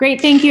Great,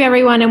 thank you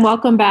everyone and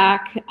welcome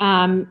back.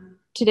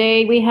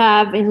 Today we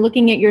have, in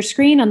looking at your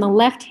screen, on the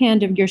left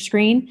hand of your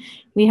screen,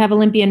 we have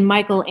Olympian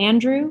Michael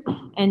Andrew,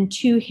 and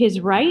to his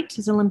right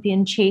is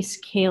Olympian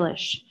Chase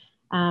Kalisz.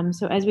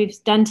 So as we've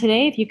done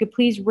today, if you could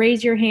please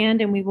raise your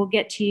hand and we will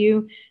get to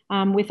you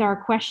with our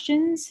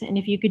questions. And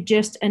if you could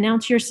just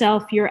announce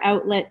yourself, your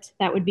outlet,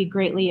 that would be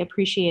greatly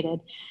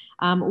appreciated.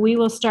 We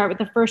will start with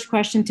the first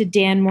question to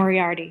Dan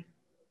Moriarty.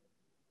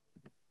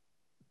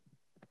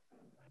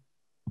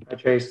 Hi,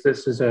 Chase.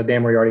 This is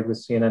Dan Moriarty with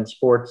CNN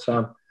Sports.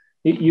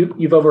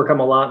 You've overcome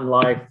a lot in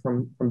life,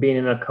 from being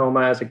in a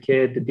coma as a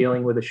kid to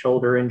dealing with a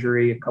shoulder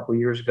injury a couple of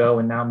years ago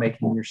and now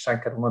making your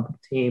second Olympic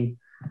team.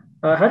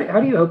 How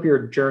do you hope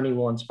your journey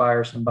will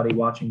inspire somebody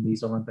watching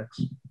these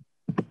Olympics?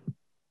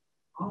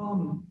 I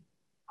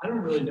don't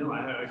really know.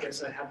 I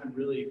guess I haven't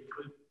really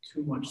put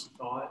too much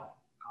thought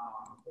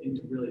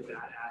into really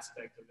that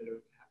aspect of it, of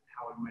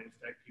how it might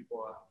affect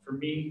people. For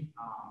me,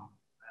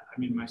 I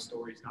mean, my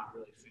story's not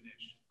really finished.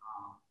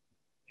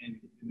 And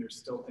there's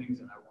still things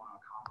that I want to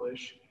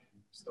accomplish,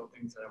 and still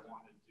things that I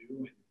want to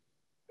do.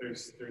 And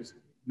there's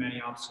many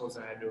obstacles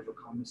I had to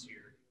overcome this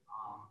year.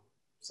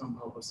 Some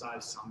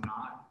publicized, some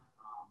not.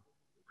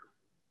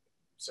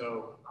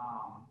 So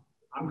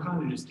I'm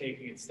kind of just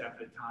taking it step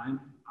at a time.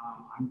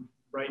 I'm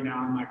right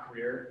now in my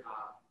career,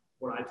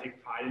 what I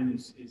take pride in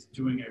is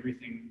doing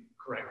everything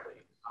correctly.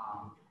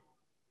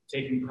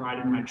 Taking pride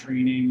in my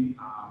training,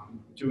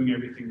 doing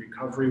everything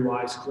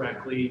recovery-wise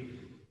correctly,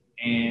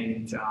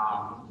 and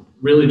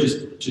really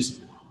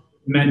just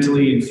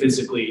mentally and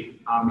physically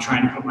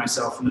trying to put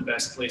myself in the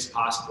best place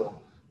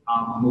possible.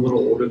 I'm a little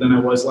older than I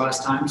was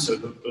last time, so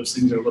those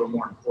things are a little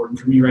more important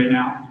for me right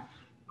now.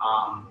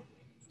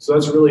 So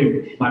that's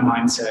really my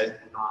mindset,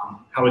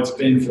 how it's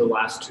been for the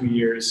last 2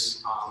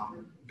 years,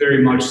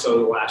 very much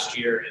so the last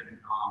year, and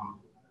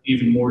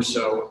even more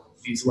so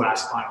these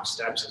last final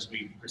steps as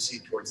we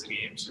proceed towards the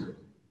games.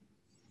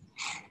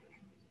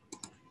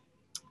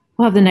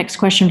 We'll have the next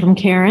question from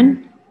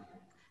Karen.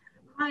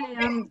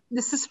 Hi,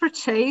 this is for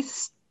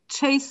Chase.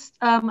 Chase,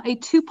 a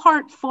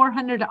two-part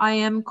 400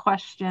 IM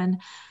question.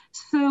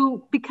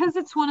 So because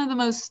it's one of the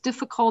most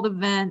difficult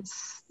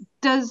events,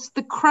 does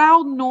the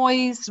crowd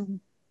noise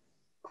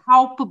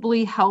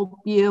palpably help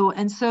you?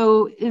 And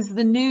so is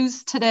the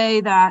news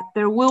today that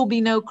there will be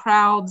no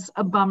crowds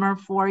a bummer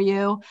for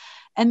you?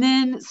 And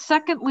then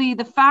secondly,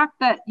 the fact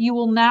that you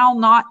will now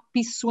not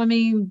be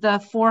swimming the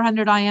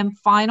 400 IM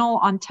final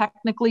on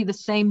technically the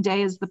same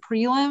day as the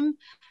prelim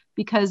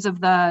because of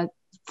the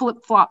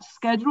flip-flop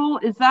schedule,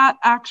 is that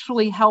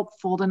actually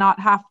helpful to not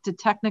have to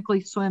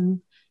technically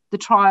swim the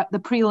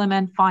prelim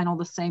and final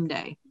the same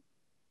day?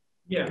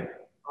 Yeah,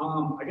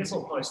 I guess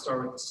I'll probably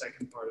start with the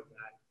second part of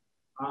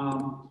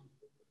that.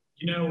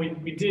 You know,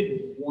 we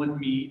did one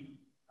meet.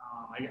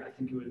 I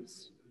think it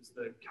was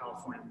the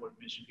California Board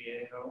Mission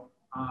Viejo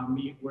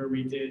meet where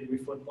we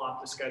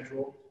flip-flopped the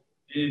schedule,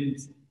 and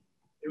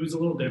it was a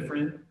little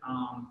different.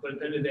 But at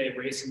the end of the day,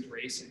 racing's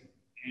racing,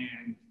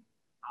 and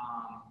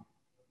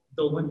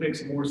the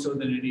Olympics, more so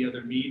than any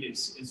other meet,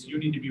 is you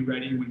need to be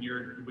ready when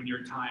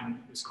your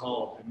time is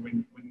called and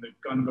when the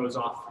gun goes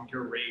off for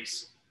your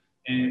race.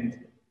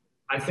 And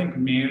I think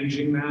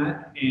managing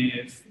that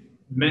and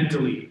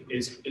mentally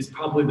is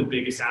probably the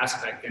biggest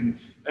aspect. And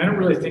I don't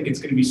really think it's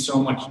going to be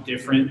so much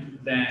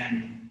different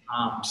than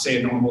say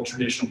a normal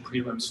traditional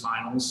prelims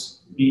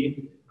finals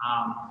meet.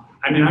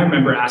 I mean, I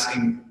remember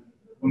asking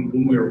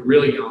when we were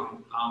really young.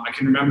 I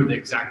can remember the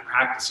exact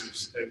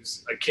practice. It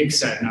was a kick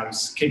set, and I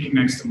was kicking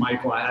next to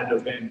Michael. I had to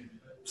have been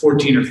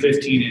 14 or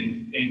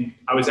 15, and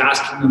I was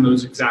asking them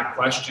those exact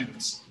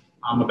questions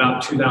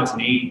about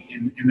 2008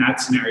 in that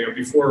scenario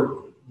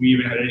before we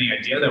even had any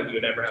idea that we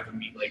would ever have a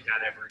meet like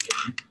that ever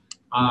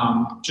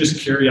again. Just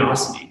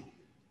curiosity.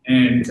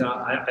 And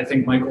I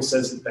think Michael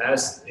says it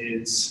best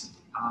is,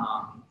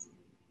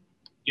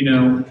 you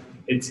know,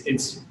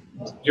 it's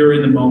you're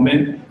in the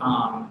moment,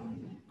 and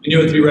you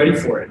have to be ready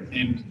for it.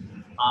 And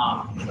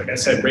like I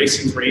said,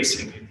 racing's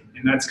racing,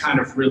 and that's kind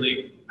of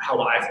really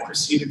how I've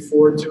proceeded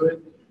forward to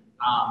it.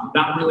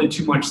 Not really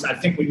too much. I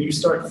think when you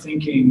start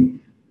thinking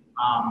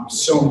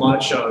so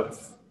much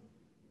of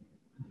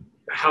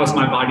how's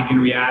my body going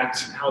to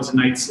react, how's a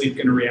night's sleep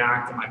going to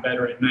react, am I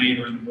better at night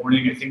or in the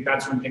morning, I think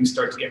that's when things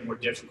start to get more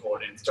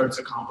difficult and it starts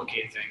to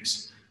complicate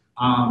things.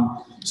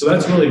 So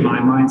that's really my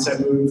mindset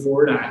moving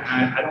forward.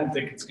 I don't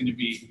think it's going to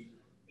be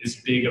as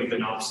big of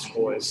an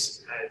obstacle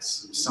as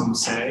some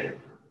say.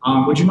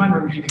 Would you mind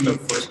repeating the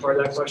first part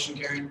of that question,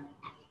 Karen?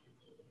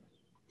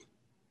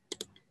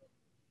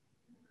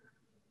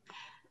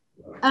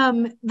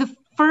 The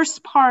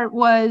first part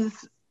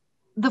was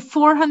the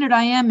 400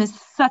 IM is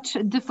such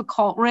a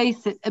difficult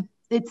race.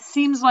 It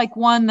seems like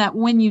one that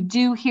when you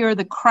do hear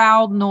the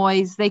crowd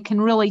noise, they can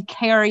really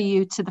carry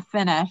you to the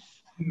finish.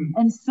 Mm-hmm.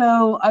 And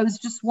so I was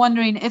just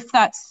wondering if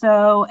that's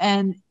so,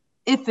 and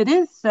if it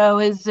is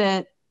so,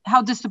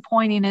 how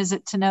disappointing is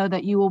it to know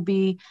that you will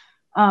be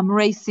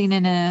racing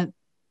in a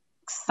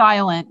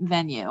silent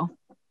venue?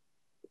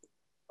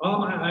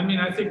 I mean,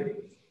 I think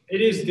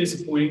it is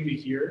disappointing to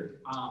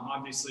hear.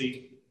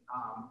 Obviously,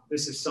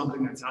 this is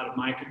something that's out of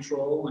my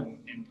control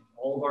and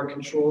all of our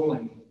control.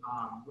 And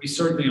we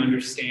certainly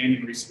understand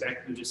and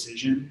respect the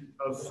decision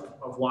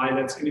of why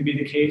that's going to be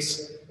the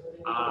case.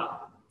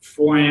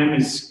 4 a.m.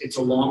 it's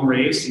a long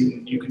race,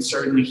 and you can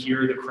certainly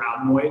hear the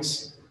crowd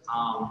noise.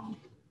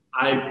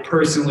 I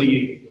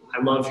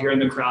love hearing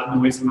the crowd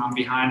noise when I'm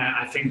behind.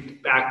 I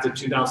think back to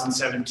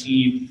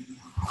 2017,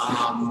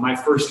 my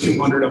first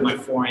 200 on my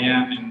 4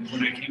 a.m. And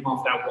when I came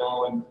off that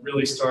wall and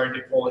really started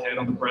to pull ahead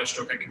on the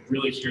breaststroke, I could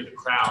really hear the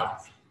crowd.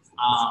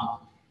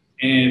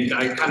 And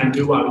I kind of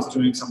knew I was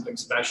doing something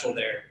special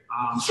there.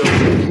 So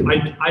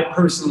I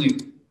personally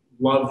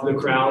love the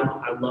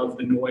crowd. I love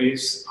the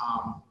noise.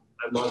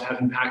 I love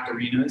having packed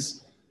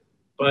arenas.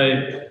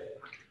 But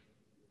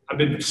I've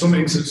been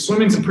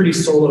swimming's a pretty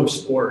solo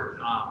sport.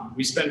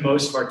 We spend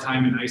most of our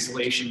time in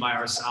isolation by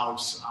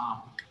ourselves.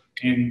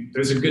 And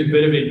there's a good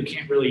bit of it you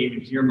can't really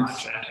even hear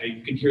much.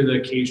 You can hear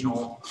the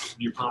occasional,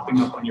 you're popping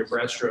up on your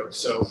breaststroke.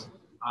 So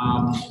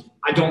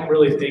I don't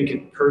really think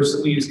it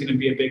personally is going to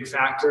be a big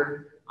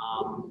factor.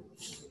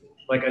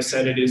 Like I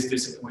said, it is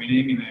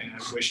disappointing, and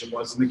I wish it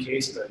wasn't the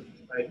case, but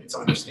it's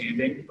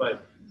understanding.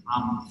 But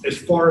as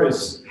far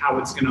as how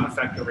it's going to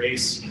affect the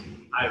race,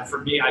 for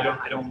me, I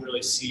don't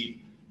really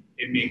see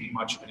it making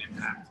much of an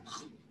impact.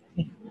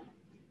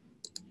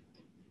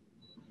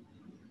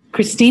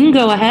 Christine,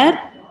 go ahead.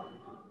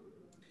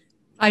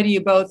 Hi to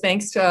you both.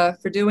 Thanks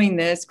for doing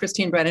this.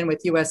 Christine Brennan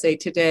with USA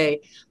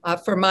Today.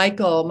 For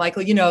Michael,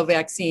 you know,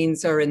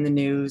 vaccines are in the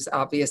news,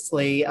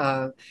 obviously,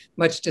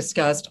 much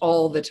discussed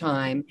all the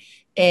time.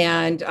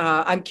 And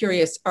I'm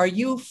curious, are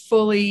you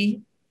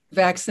fully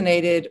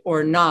vaccinated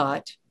or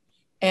not?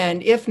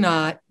 And if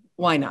not,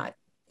 why not?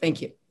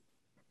 Thank you.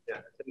 Yeah,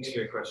 thanks for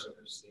your question,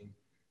 Christine.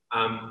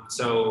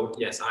 So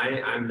yes,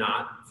 I'm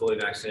not fully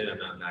vaccinated. I'm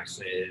not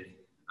vaccinated.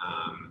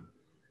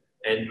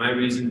 And my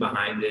reason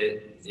behind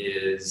it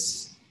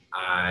is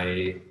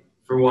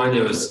for one,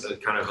 it was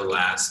kind of a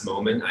last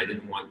moment. I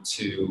didn't want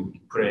to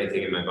put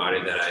anything in my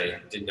body that I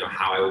didn't know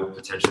how I would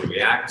potentially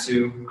react to.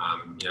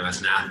 You know,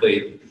 as an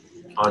athlete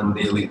on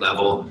the elite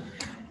level,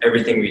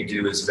 everything we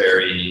do is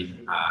very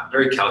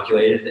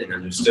calculated and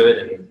understood.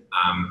 And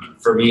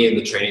for me in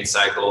the training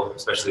cycle,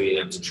 especially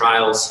leading up to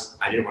trials,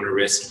 I didn't want to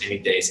risk any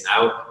days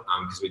out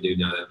because we do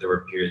know that there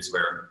were periods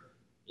where,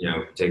 you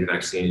know, take the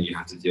vaccine and you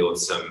have to deal with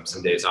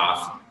some days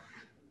off.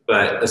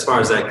 But as far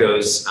as that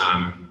goes,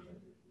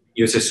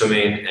 USA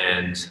Swimming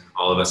and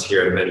all of us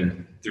here have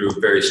been through a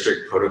very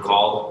strict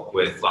protocol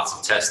with lots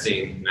of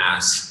testing,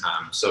 masks,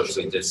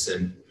 socially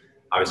distant,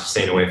 obviously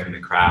staying away from the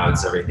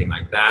crowds, everything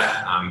like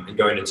that. And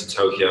going into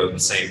Tokyo, the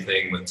same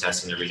thing with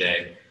testing every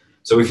day.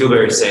 So we feel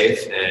very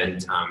safe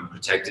and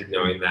protected,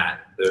 knowing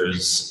that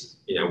there's,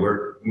 you know,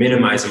 we're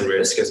minimizing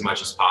risk as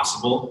much as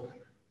possible.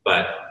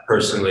 But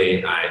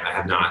personally, I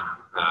have not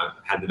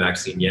had the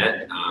vaccine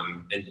yet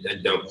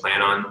and don't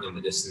plan on in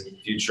the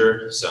distant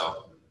future.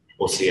 So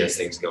we'll see as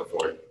things go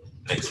forward.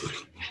 Thanks.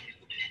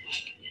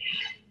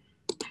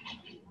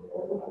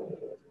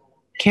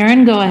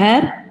 Karen, go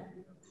ahead.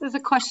 This is a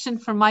question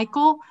for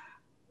Michael.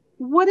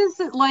 What is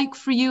it like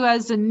for you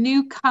as a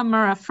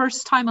newcomer, a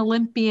first-time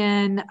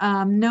Olympian,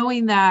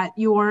 knowing that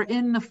you're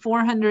in the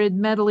 400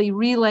 medley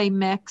relay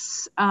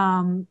mix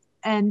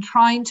and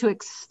trying to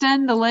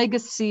extend the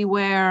legacy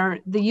where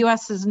the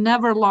U.S. has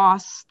never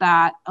lost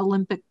that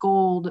Olympic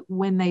gold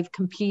when they've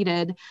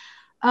competed?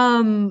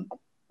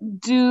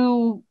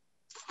 Do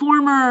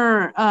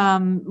former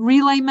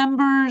relay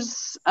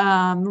members,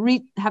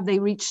 have they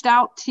reached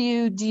out to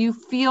you? Do you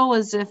feel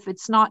as if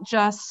it's not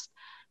just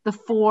the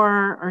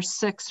 4 or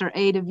 6 or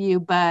 8 of you,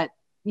 but,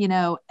 you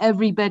know,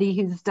 everybody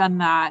who's done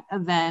that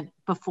event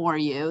before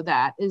you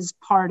that is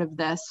part of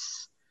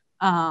this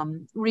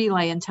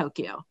relay in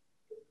Tokyo?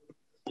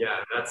 Yeah,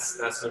 that's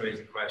an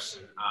amazing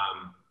question.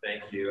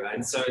 Thank you.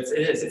 And so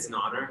it's an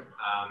honor.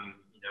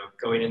 You know,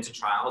 going into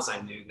trials,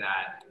 I knew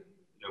that,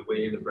 you know,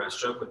 winning the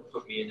breaststroke would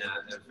put me in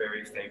a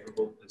very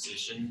favorable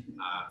position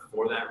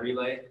for that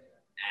relay.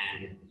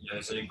 And, you know,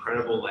 there's an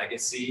incredible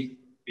legacy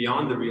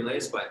beyond the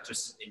relays, but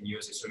just in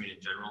USA Swimming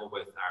in general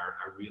with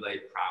our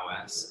relay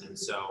prowess. And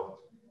so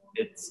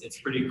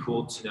it's pretty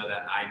cool to know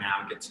that I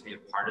now get to be a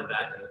part of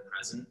that in the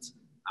present.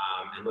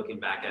 And looking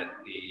back at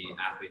the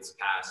athletes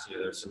past, you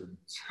know, there's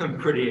some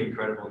pretty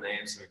incredible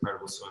names, some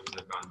incredible swims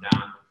that have gone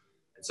down.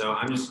 And so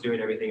I'm just doing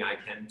everything I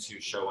can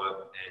to show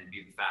up and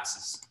be the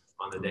fastest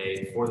on the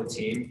day for the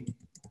team.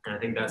 And I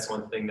think that's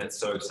one thing that's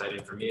so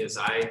exciting for me is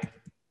I,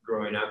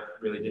 growing up,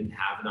 really didn't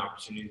have an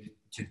opportunity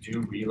to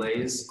do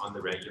relays on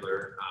the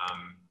regular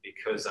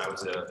because I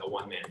was a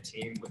one-man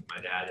team with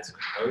my dad as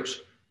my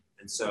coach.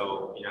 And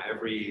so, you know,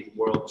 every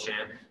world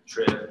champ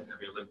trip,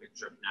 every Olympic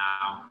trip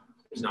now,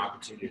 there's an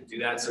opportunity to do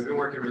that. So we've been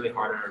working really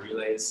hard on our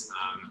relays.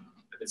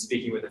 I've been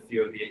speaking with a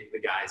few of the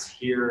guys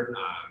here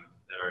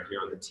that are here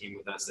on the team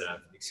with us that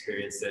have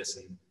experienced this,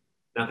 and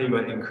nothing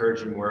but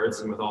encouraging words.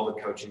 And with all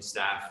the coaching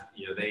staff,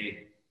 you know,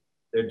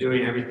 they're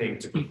doing everything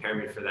to prepare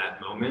me for that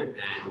moment.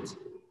 And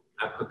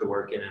I put the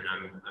work in, and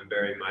I'm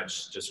very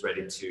much just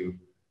ready to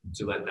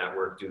let that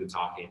work do the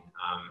talking.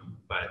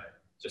 But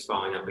just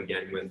following up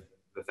again with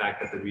the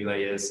fact that the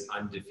relay is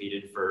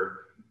undefeated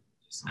for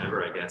just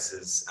ever, I guess,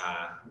 is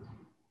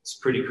it's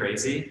pretty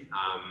crazy.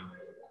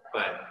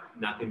 But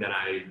nothing that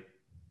I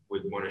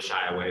would want to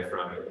shy away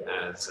from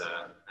as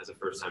a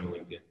first-time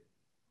Olympian.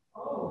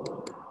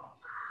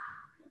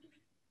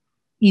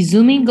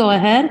 Izumi, go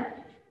ahead.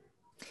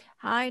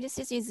 Hi, this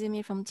is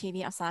Izumi from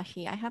TV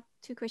Asahi. I have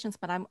two questions,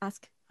 but I'm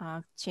ask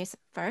Chase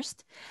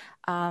first.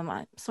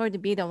 I'm sorry to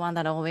be the one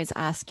that always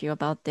asks you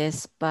about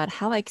this, but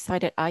how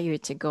excited are you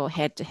to go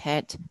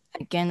head-to-head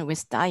again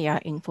with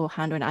Daya in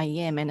 400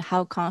 IM, and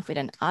how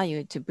confident are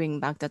you to bring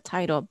back the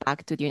title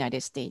back to the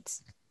United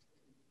States?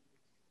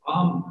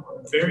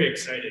 Very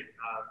excited.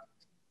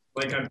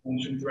 Like I've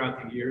mentioned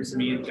throughout the years,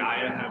 me and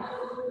Daya have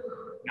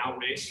now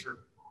raced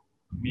for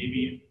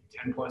maybe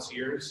 10 plus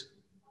years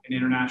in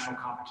international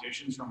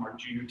competitions from our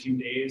junior team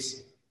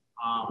days.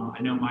 I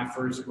know my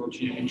first world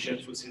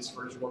championships was his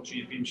first world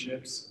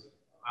championships.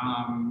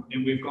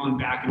 And we've gone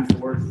back and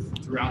forth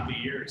throughout the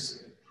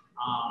years.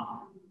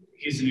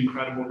 He's an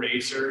incredible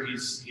racer.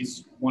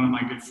 He's one of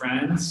my good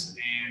friends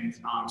and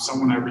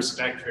someone I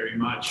respect very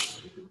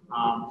much.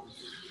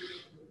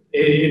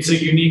 It's a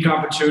unique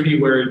opportunity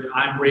where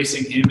I'm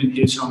racing him in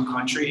his home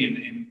country,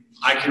 and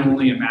I can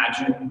only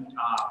imagine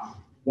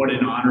what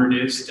an honor it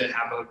is to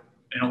have an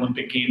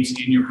Olympic Games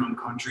in your home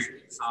country.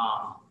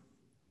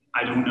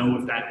 I don't know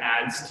if that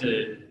adds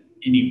to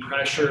any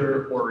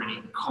pressure or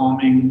any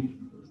calming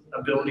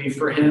ability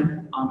for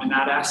him in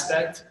that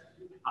aspect.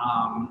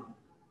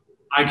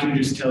 I can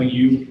just tell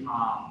you,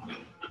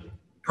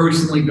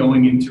 personally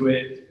going into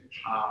it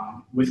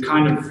with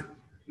kind of,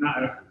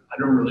 I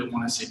don't really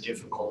want to say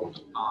difficult,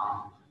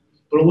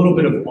 but a little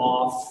bit of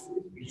off,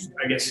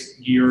 I guess,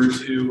 year or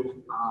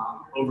two,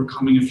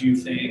 overcoming a few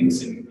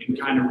things and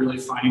kind of really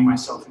finding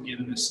myself again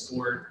in this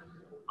sport.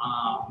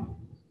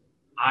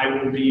 I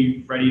will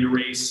be ready to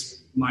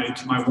race to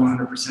my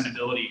 100%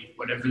 ability,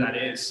 whatever that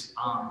is.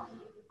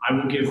 I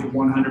will give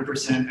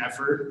 100%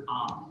 effort.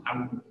 I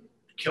will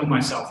kill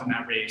myself in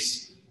that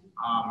race.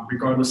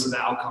 Regardless of the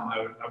outcome,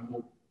 I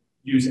will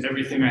use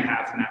everything I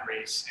have in that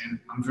race, and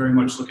I'm very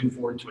much looking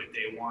forward to it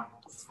day one.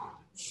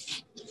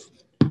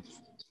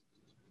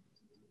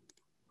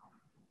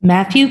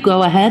 Matthew,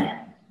 go ahead.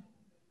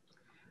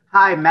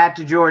 Hi, Matt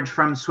DeGeorge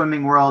from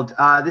Swimming World.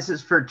 This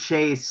is for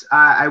Chase.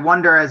 I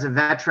wonder, as a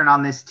veteran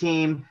on this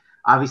team,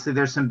 obviously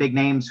there's some big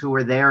names who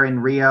were there in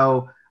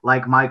Rio,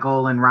 like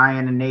Michael and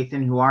Ryan and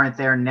Nathan, who aren't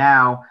there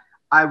now.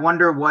 I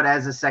wonder what,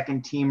 as a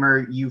second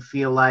teamer, you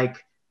feel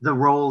like the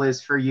role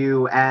is for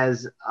you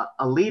as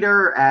a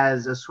leader,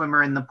 as a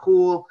swimmer in the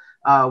pool.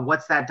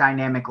 What's that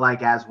dynamic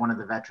like as one of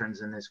the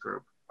veterans in this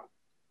group?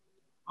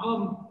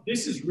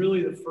 This is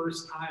really the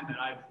first time that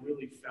I've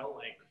really felt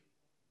like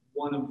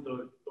one of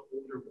the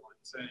older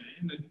ones.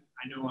 And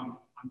I know I'm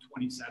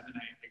 27.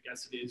 I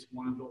guess it is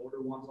one of the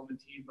older ones on the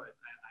team, but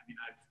I mean,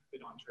 I've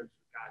been on trips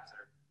with guys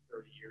that are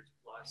 30 years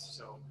plus.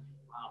 So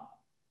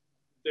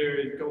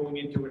going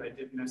into it, I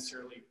didn't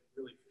necessarily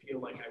really feel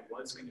like I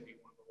was going to be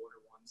one of the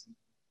older ones. And,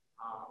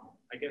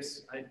 I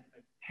guess I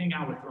hang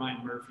out with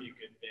Ryan Murphy a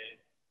good bit,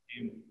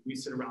 and we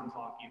sit around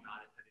talking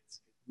about it, that it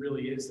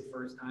really is the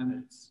first time that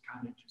it's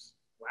kind of just,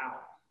 wow.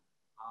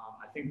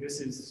 I think this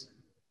is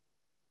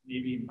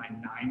maybe my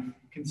 9th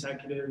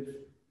consecutive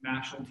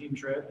national team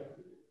trip,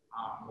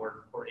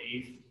 or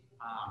 8th.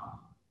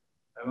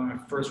 My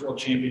first World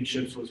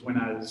Championships was when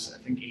I was,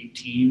 I think,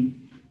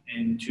 18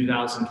 in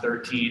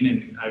 2013,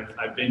 and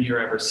I've been here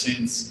ever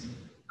since.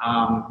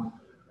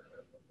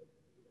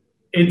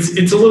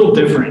 It's a little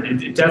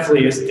different. It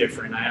definitely is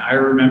different. I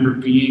remember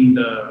being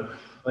the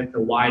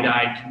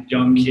wide-eyed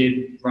young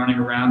kid running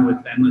around with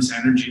endless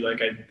energy.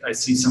 Like I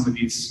see some of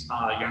these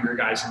younger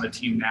guys on the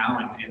team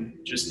now, and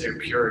just their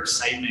pure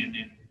excitement.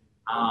 And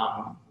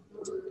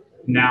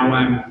now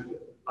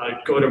I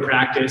go to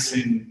practice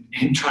and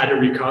try to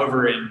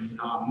recover and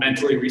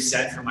mentally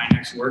reset for my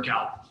next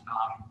workout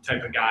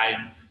type of guy.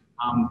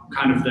 And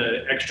kind of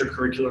the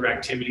extracurricular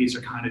activities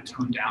are kind of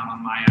toned down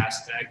on my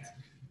aspect.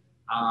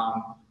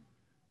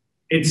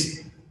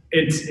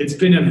 It's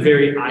been a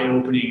very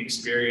eye-opening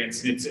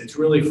experience. It's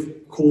really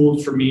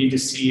cool for me to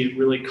see it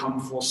really come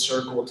full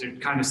circle, to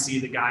kind of see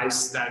the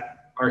guys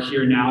that are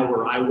here now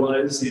where I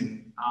was,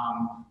 and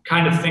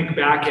kind of think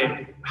back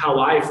at how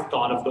I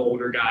thought of the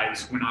older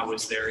guys when I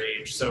was their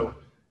age. So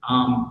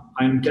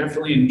I'm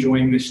definitely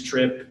enjoying this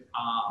trip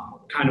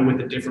kind of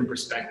with a different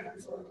perspective.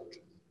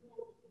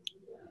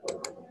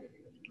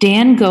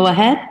 Dan, go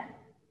ahead.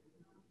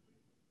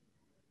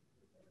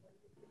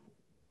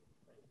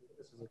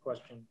 This is a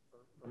question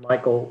for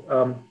Michael.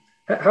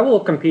 How will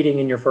competing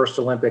in your first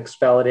Olympics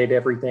validate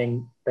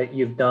everything that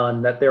you've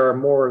done, that there are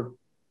more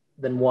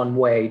than one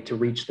way to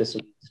reach this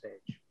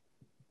stage?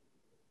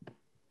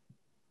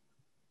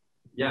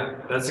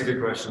 Yeah, that's a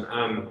good question.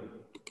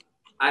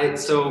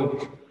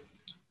 So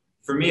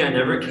for me, I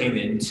never came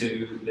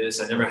into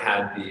this. I never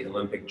had the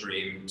Olympic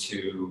dream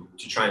to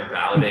try and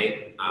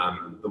validate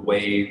the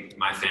way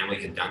my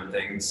family had done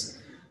things.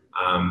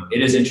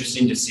 It is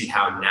interesting to see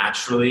how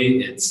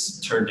naturally it's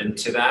turned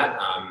into that.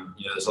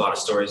 There's a lot of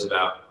stories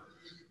about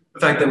the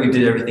fact that we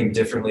did everything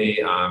differently,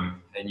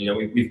 and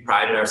we've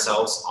prided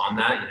ourselves on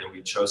that.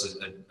 We chose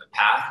a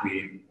path.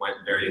 We went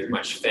very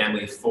much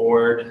family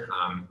forward.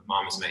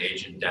 Mom is my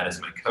agent, dad is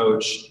my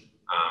coach.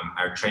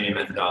 Our training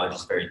methodology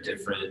is very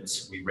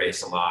different. We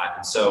race a lot,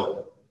 and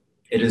so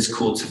it is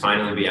cool to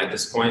finally be at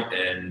this point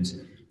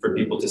and for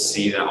people to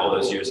see that all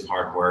those years of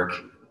hard work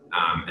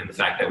and the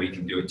fact that we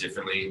can do it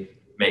differently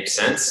makes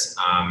sense.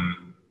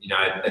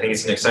 I think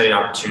it's an exciting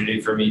opportunity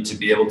for me to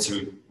be able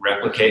to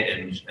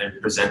replicate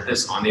and present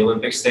this on the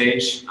Olympic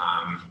stage.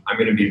 I'm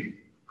going to be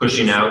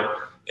pushing out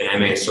an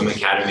MA Swim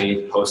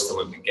Academy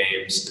post-Olympic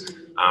Games.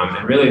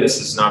 And really, this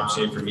is an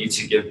opportunity for me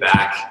to give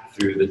back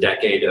through the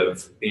decade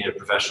of being a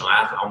professional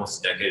athlete,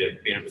 almost a decade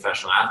of being a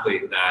professional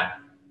athlete, that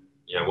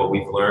what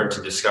we've learned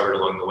and discovered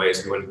along the way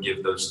is we want to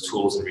give those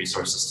tools and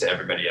resources to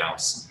everybody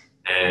else.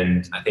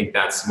 And I think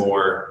that's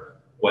more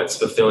what's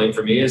fulfilling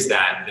for me, is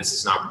that this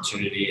is an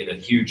opportunity and a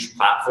huge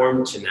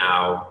platform to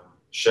now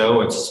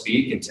show and to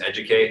speak and to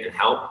educate and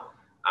help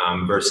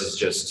versus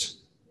just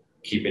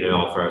keeping it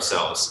all for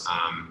ourselves.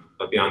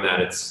 But beyond that,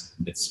 it's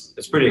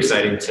pretty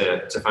exciting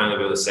to finally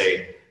be able to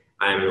say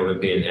I am an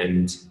Olympian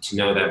and to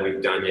know that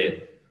we've done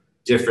it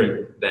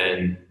different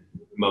than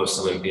most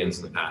Olympians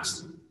in the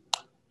past.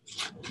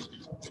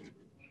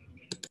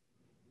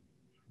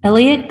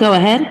 Elliot, go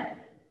ahead.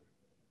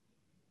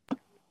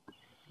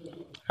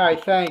 Hi,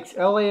 thanks.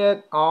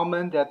 Elliot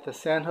Almond at the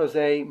San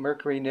Jose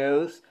Mercury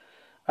News.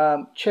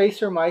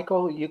 Chase or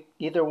Michael,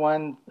 either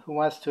one who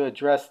wants to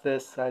address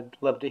this, I'd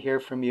love to hear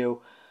from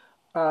you.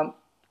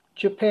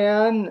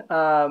 Japan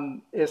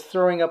is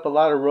throwing up a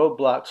lot of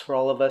roadblocks for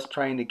all of us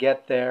trying to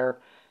get there,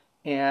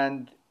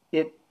 and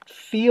it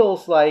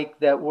feels like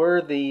that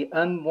we're the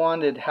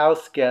unwanted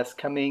house guests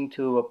coming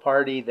to a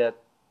party that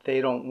they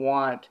don't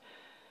want.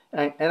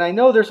 And I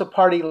know there's a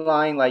party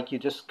line, like you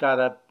just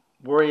gotta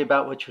worry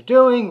about what you're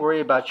doing, worry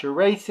about your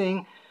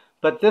racing,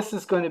 but this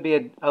is going to be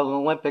an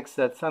Olympics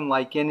that's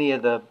unlike any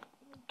of the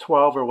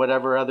 12 or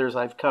whatever others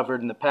I've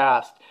covered in the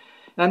past.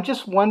 And I'm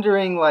just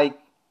wondering, like,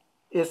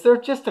 is there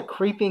just a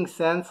creeping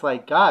sense,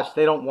 like, gosh,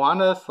 they don't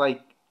want us?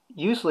 Like,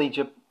 usually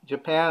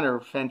Japan are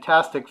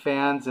fantastic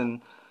fans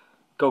and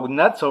go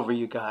nuts over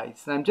you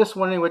guys. And I'm just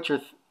wondering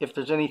if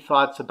there's any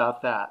thoughts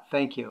about that.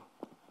 Thank you.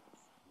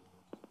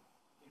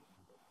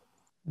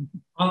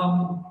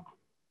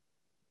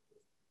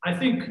 I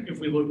think if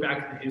we look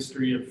back at the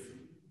history of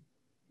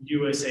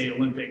USA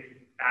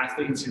Olympic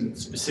athletes and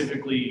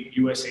specifically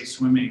USA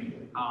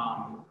swimming,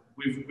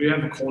 we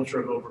have a culture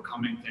of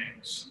overcoming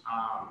things.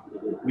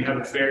 We have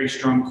a very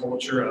strong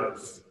culture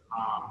of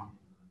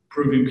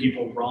proving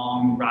people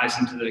wrong,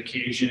 rising to the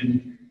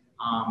occasion,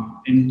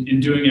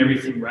 and doing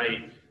everything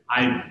right.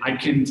 I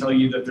can tell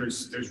you that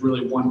there's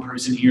really one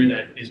person here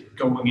that is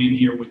going in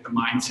here with the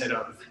mindset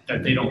of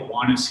that they don't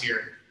want us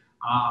here.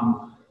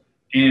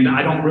 And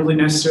I don't really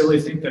necessarily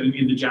think that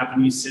any of the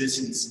Japanese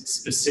citizens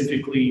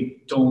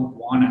specifically don't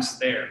want us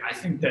there. I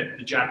think that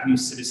the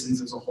Japanese citizens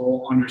as a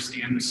whole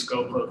understand the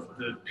scope of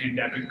the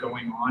pandemic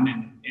going on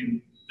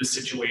and the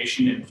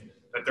situation and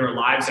that their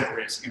lives at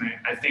risk. And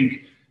I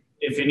think,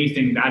 if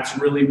anything, that's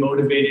really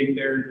motivating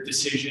their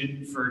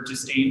decision to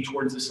stay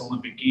towards this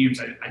Olympic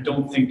Games. I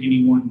don't think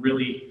anyone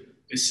really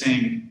is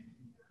saying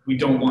we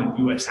don't want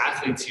US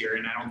athletes here,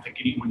 and I don't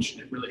think anyone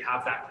should really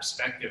have that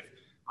perspective.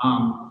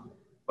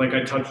 Like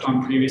I touched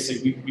on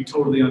previously, we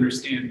totally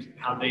understand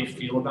how they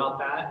feel about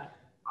that.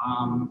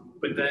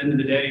 But at the end of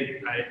the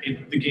day,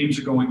 the games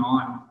are going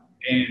on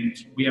and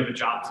we have a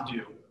job to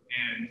do.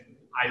 And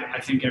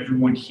I think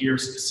everyone here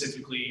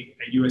specifically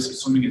at USA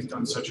Swimming has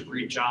done such a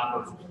great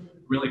job of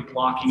really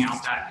blocking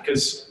out that,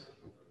 because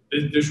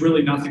there's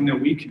really nothing that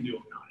we can do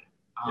about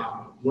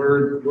it.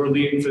 We're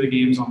leaving for the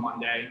games on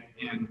Monday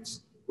and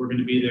we're going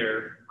to be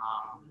there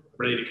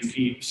ready to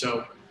compete.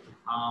 So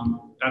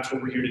that's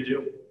what we're here to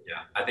do.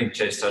 Yeah, I think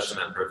Chase touched on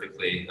that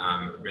perfectly.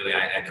 Really,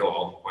 I echo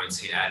all the points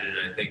he added.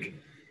 And I think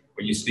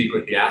when you speak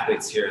with the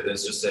athletes here,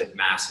 there's just a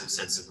massive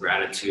sense of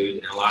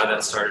gratitude. And a lot of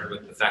that started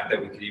with the fact that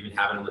we could even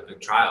have an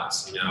Olympic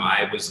trials.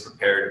 I was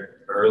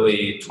prepared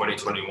early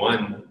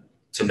 2021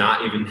 to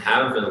not even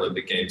have an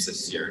Olympic Games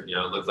this year.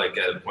 It looked like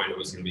at a point it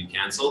was going to be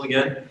canceled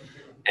again.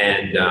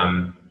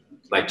 And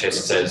like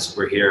Chase says,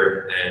 we're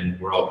here and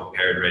we're all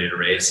prepared, ready to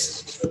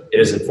race. It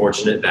is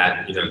unfortunate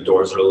that,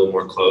 doors are a little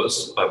more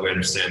closed, but we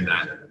understand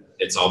that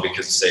it's all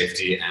because of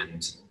safety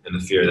and the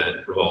fear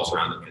that revolves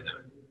around the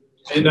pandemic.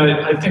 And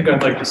I think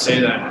I'd like to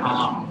say that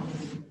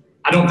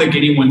I don't think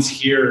anyone's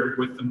here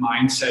with the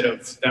mindset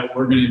of that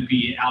we're going to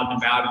be out and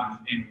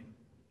about and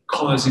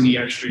cause any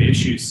extra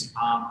issues.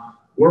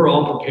 We're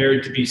all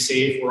prepared to be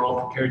safe. We're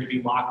all prepared to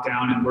be locked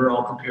down, and we're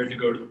all prepared to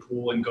go to the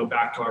pool and go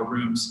back to our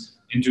rooms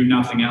and do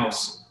nothing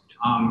else.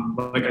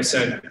 But like I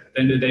said, at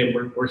the end of the day,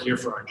 we're here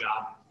for our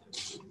job.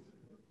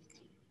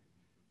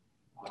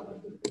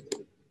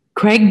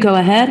 Craig, go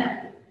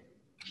ahead.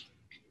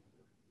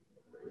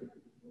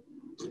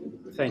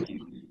 Thank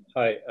you.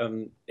 Hi,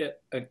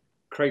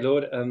 Craig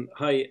Lord.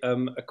 Hi,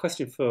 a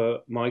question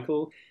for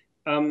Michael.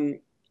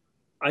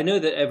 I know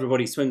that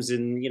everybody swims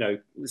in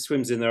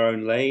their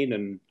own lane,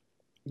 and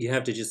you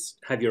have to just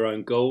have your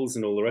own goals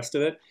and all the rest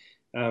of it.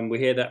 We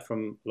hear that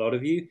from a lot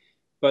of you,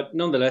 but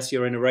nonetheless,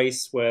 you're in a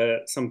race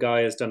where some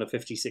guy has done a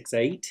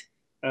 56.8.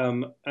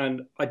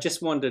 And I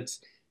just wondered,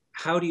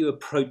 how do you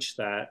approach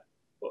that?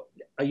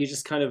 Are you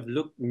just kind of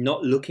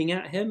not looking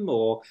at him,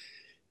 or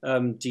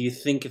do you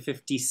think a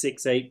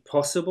 56.8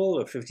 possible,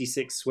 or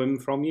 56 swim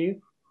from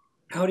you?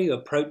 How do you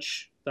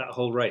approach that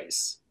whole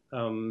race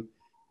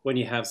when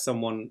you have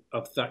someone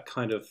of that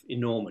kind of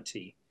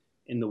enormity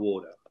in the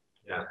water?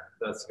 Yeah,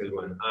 that's a good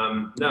one.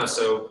 No,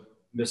 so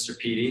Mr.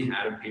 Petey,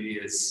 Adam Petey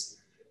is,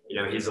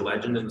 he's a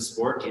legend in the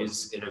sport.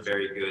 He's in a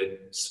very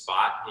good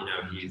spot.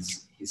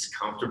 He's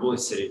comfortable.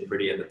 He's sitting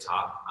pretty at the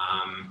top.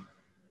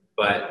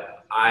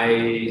 But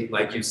I,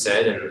 like you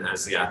said, and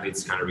as the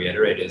athletes kind of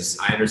reiterate, is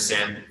I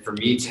understand for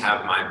me to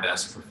have my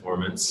best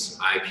performance,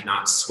 I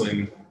cannot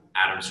swim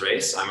Adam's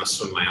race. I must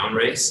swim my own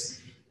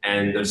race.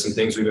 And there's some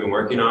things we've been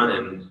working on,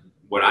 and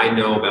what I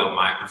know about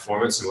my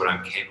performance and what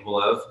I'm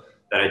capable of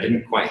that I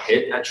didn't quite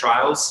hit at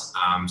trials.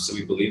 So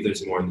we believe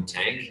there's more in the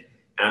tank.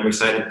 And I'm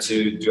excited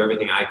to do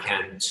everything I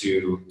can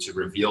to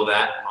reveal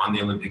that on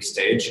the Olympic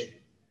stage.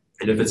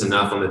 And if it's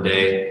enough on the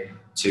day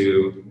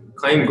to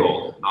claim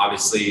gold.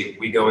 Obviously,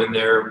 we go in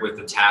there with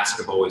the task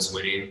of always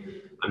winning.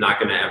 I'm not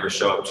going to ever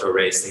show up to a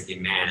race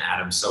thinking, man,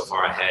 Adam's so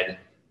far ahead,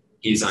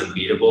 he's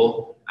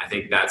unbeatable. I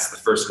think that's the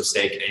first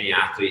mistake any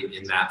athlete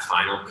in that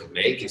final could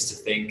make, is to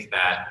think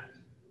that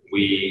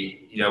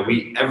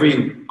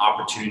every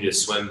opportunity to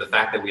swim, the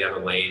fact that we have a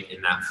lane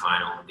in that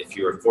final, if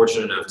you are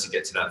fortunate enough to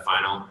get to that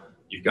final,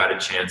 you've got a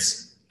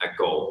chance at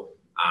gold.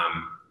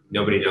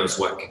 Nobody knows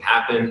what can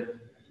happen,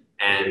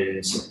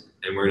 and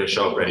we're going to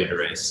show up ready to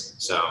race.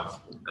 So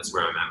that's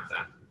where I'm at with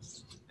that.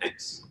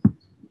 Thanks.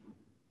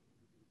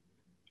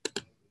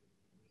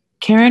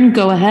 Karen,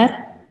 go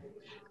ahead.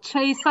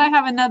 Chase, I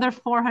have another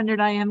 400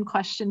 IM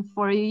question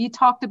for you. You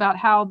talked about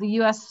how the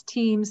U.S.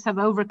 teams have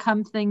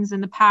overcome things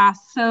in the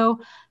past. So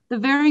the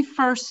very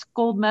first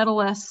gold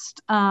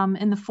medalist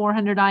in the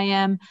 400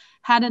 IM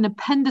had an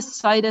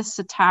appendicitis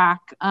attack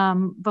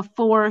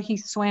before he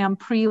swam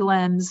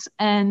prelims.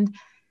 And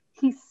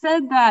he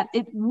said that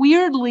it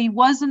weirdly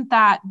wasn't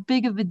that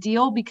big of a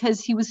deal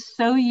because he was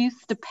so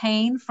used to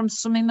pain from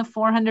swimming the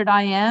 400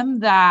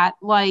 IM that,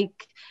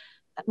 like,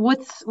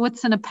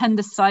 what's an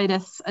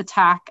appendicitis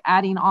attack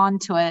adding on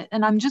to it?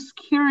 And I'm just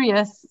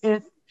curious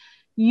if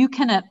you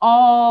can at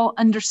all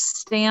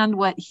understand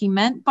what he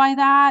meant by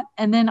that.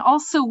 And then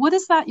also, what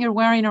is that you're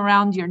wearing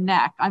around your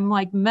neck? I'm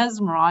like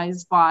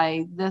mesmerized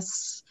by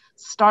this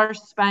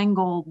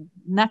star-spangled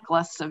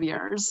necklace of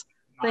yours.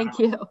 Thank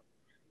you.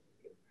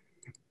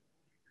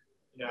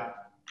 Yeah,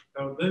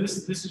 so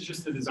this is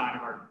just the design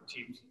of our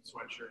team's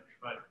sweatshirt.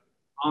 But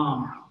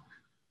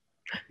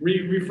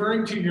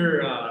referring to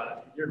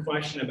your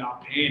question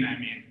about pain, I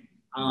mean,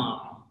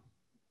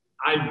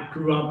 I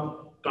grew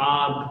up,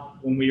 Bob,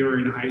 when we were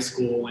in high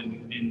school,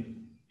 and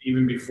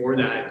even before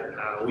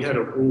that, we had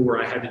a rule where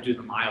I had to do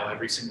the mile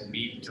every single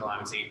meet until I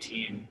was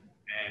 18,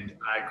 and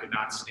I could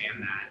not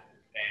stand that.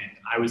 And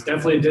I was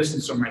definitely a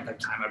distance swimmer at that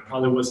time. I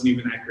probably wasn't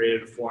even that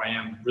great at a 4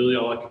 IM. Really,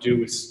 all I could do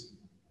was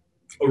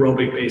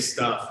aerobic-based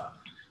stuff.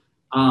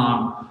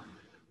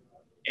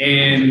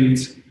 And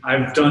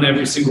I've done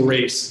every single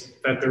race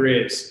that there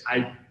is.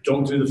 I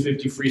don't do the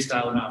 50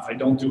 freestyle enough. I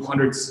don't do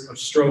hundreds of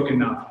stroke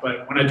enough.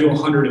 But when I do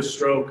 100 of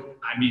stroke,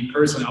 I mean,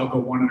 personally, I'll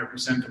go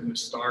 100% from the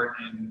start,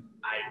 and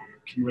I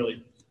can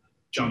really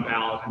jump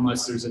out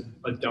unless there's a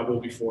double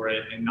before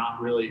it and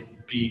not really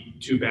be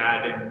too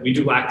bad. And we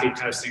do lactate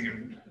testing,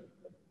 and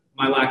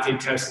my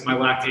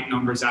lactate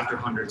numbers after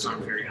 100s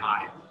aren't very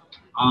high.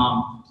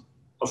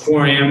 A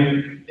 4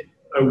 IM,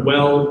 a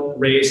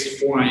well-raced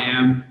 4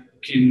 IM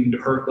can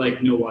hurt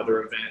like no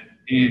other event.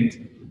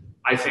 And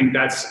I think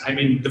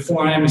the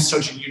 4 IM is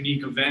such a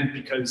unique event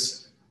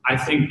because I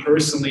think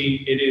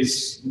personally it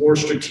is more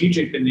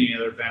strategic than any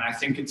other event. I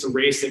think it's a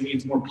race that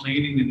needs more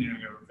planning than any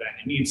other event.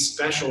 It needs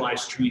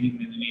specialized training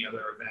than any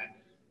other event.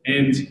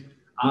 And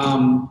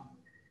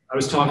I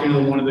was talking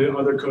to one of the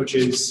other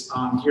coaches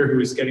here who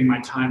was getting my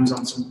times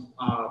on some,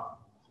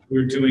 we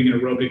were doing an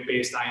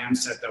aerobic-based IM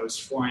set that was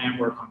 4 IM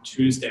work on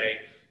Tuesday.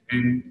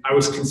 And I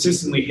was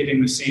consistently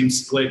hitting the same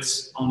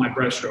splits on my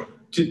breaststroke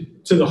to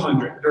the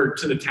 100 or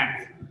to the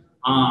 10th.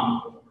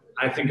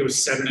 I think it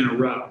was 7 in a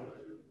row,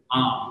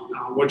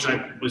 which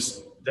I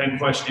was then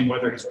questioning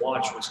whether his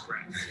watch was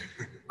correct.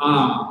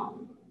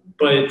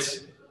 But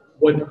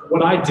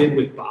what I did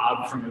with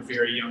Bob from a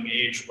very young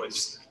age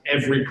was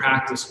every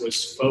practice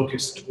was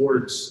focused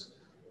towards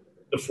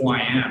the 4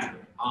 IM.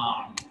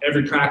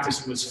 Every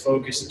practice was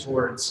focused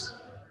towards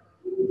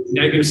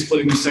negative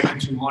splitting the second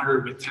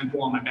 200 with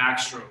tempo on my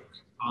backstroke,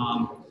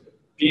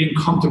 being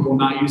comfortable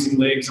not using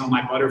legs on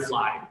my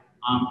butterfly.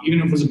 Even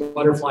if it was a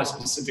butterfly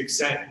specific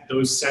set,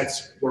 those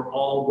sets were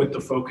all with the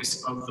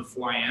focus of the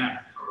 4 IM.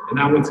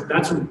 And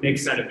that's what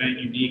makes that event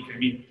unique. I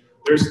mean,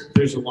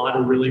 there's a lot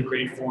of really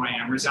great 4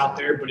 IMers out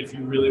there, but if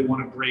you really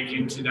want to break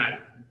into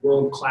that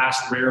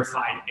world-class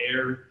rarefied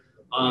air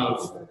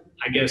of,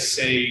 I guess,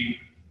 say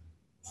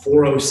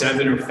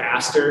 407 or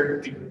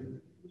faster,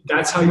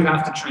 that's how you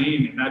have to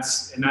train, and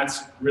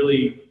that's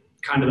really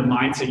kind of the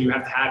mindset you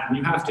have to have, and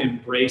you have to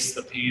embrace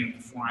the pain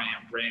that the 4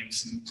 a.m.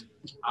 brings. And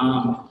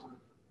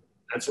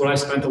that's what I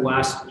spent the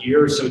last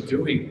year or so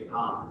doing.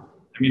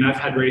 I mean, I've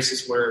had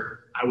races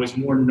where I was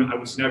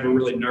never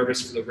really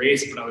nervous for the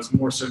race, but I was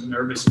more so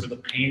nervous for the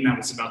pain that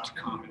was about to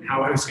come and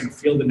how I was going to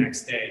feel the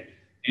next day.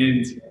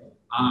 And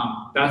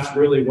that's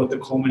really what the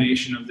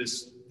culmination of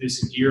this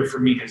year for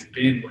me has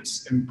been,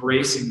 was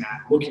embracing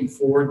that, looking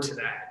forward to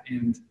that.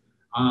 And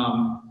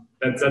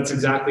that's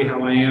exactly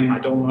how I am. I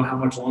don't know how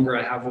much longer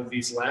I have of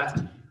these left.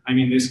 I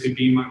mean, this could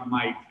be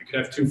I could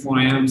have 2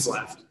 4AMs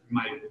left in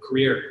my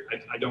career.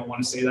 I don't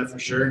want to say that for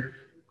sure.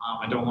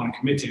 I don't want to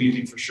commit to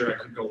anything for sure. I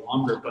could go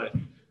longer, but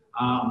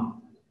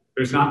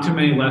there's not too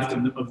many left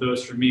of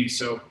those for me.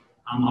 So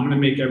I'm going to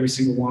make every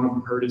single one of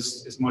them hurt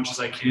as much as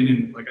I can.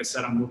 And like I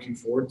said, I'm looking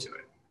forward to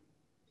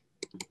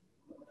it.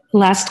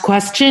 Last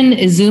question,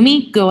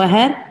 Izumi, go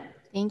ahead.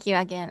 Thank you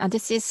again.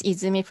 This is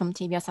Izumi from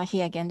TV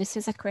Asahi again. This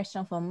is a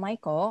question for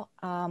Michael.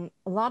 A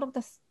lot of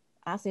the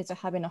athletes are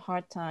having a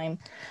hard time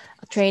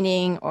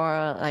training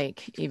or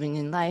like even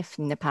in life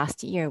in the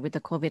past year with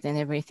the COVID and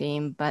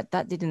everything, but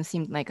that didn't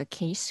seem like a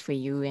case for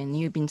you, and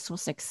you've been so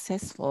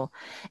successful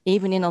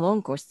even in a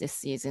long course this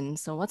season.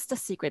 So what's the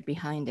secret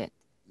behind it?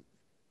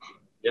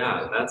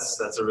 Yeah,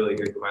 that's a really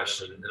good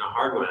question and a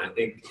hard one. I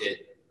think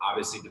it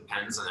obviously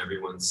depends on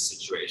everyone's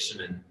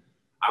situation, and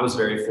I was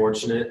very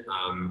fortunate.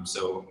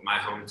 So my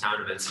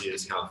hometown of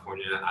Encinitas,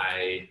 California,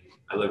 I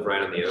live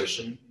right on the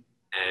ocean.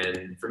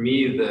 And for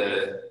me,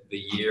 the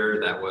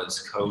year that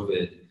was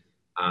COVID,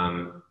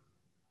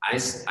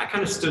 I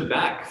kind of stood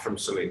back from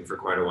swimming for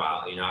quite a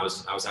while. You know, I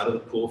was out of the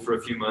pool for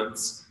a few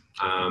months.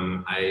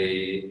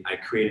 I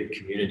created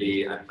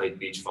community. I played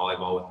beach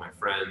volleyball with my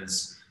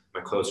friends,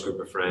 my close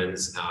group of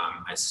friends.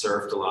 I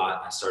surfed a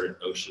lot. I started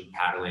ocean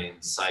paddling,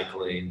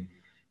 cycling.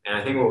 And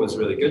I think what was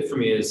really good for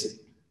me is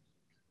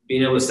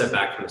being able to step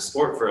back from the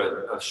sport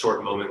for a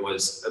short moment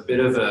was a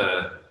bit of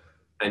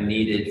a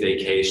needed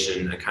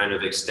vacation, a kind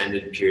of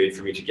extended period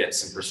for me to get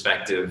some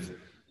perspective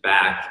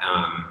back.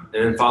 And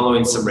then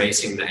following some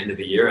racing at the end of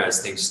the year,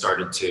 as things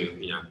started to,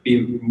 you know,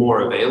 be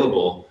more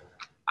available,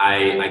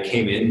 I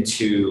came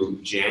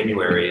into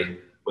January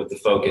with the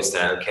focus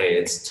that, okay,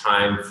 it's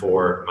time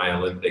for my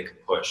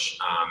Olympic push.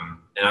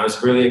 And I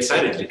was really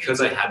excited because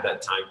I had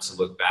that time to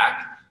look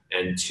back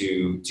and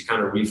to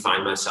kind of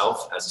refine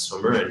myself as a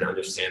swimmer and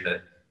understand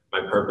that my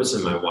purpose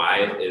and my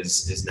why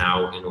is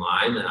now in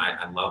line, and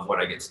I love what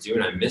I get to do,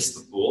 and I miss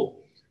the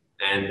pool.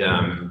 And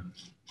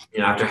you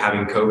know, after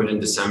having COVID in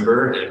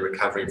December and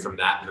recovering from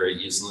that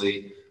very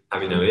easily,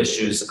 having no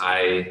issues,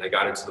 I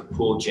got into the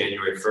pool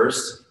January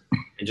 1st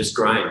and just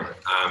grind.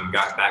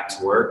 Got back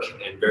to work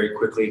and very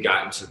quickly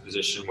got into a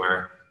position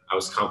where I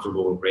was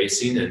comfortable with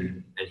racing,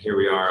 and here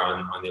we are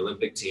on the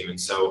Olympic team. And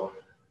so,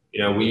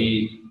 you know,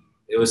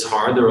 it was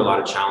hard. There were a lot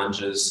of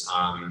challenges.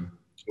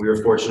 We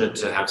were fortunate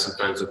to have some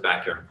friends with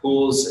backyard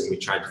pools, and we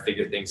tried to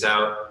figure things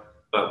out,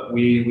 but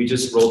we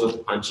just rolled with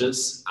the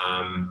punches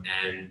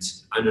and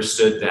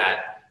understood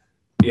that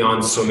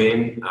beyond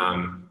swimming,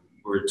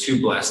 we're too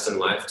blessed in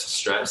life to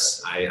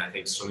stress. I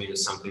think swimming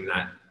is something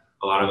that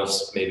a lot of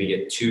us maybe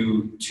get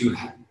too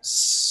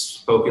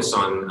focused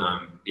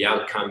on the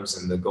outcomes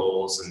and the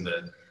goals and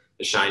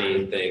the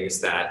shiny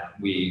things, that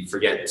we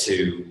forget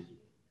to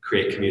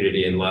create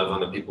community and love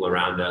on the people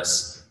around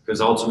us, because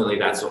ultimately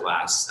that's what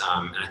lasts.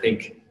 And I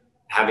think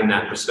having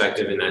that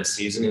perspective in that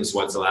season is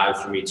what's allowed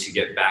for me to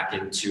get back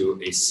into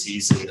a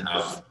season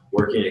of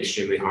working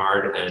extremely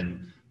hard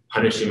and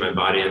punishing my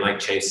body. And like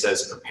Chase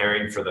says,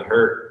 preparing for the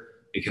hurt,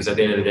 because at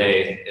the end of the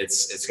day,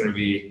 there's going to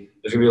be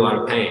a lot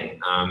of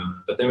pain.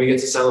 But then we get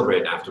to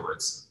celebrate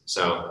afterwards.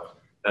 So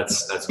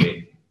that's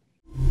me.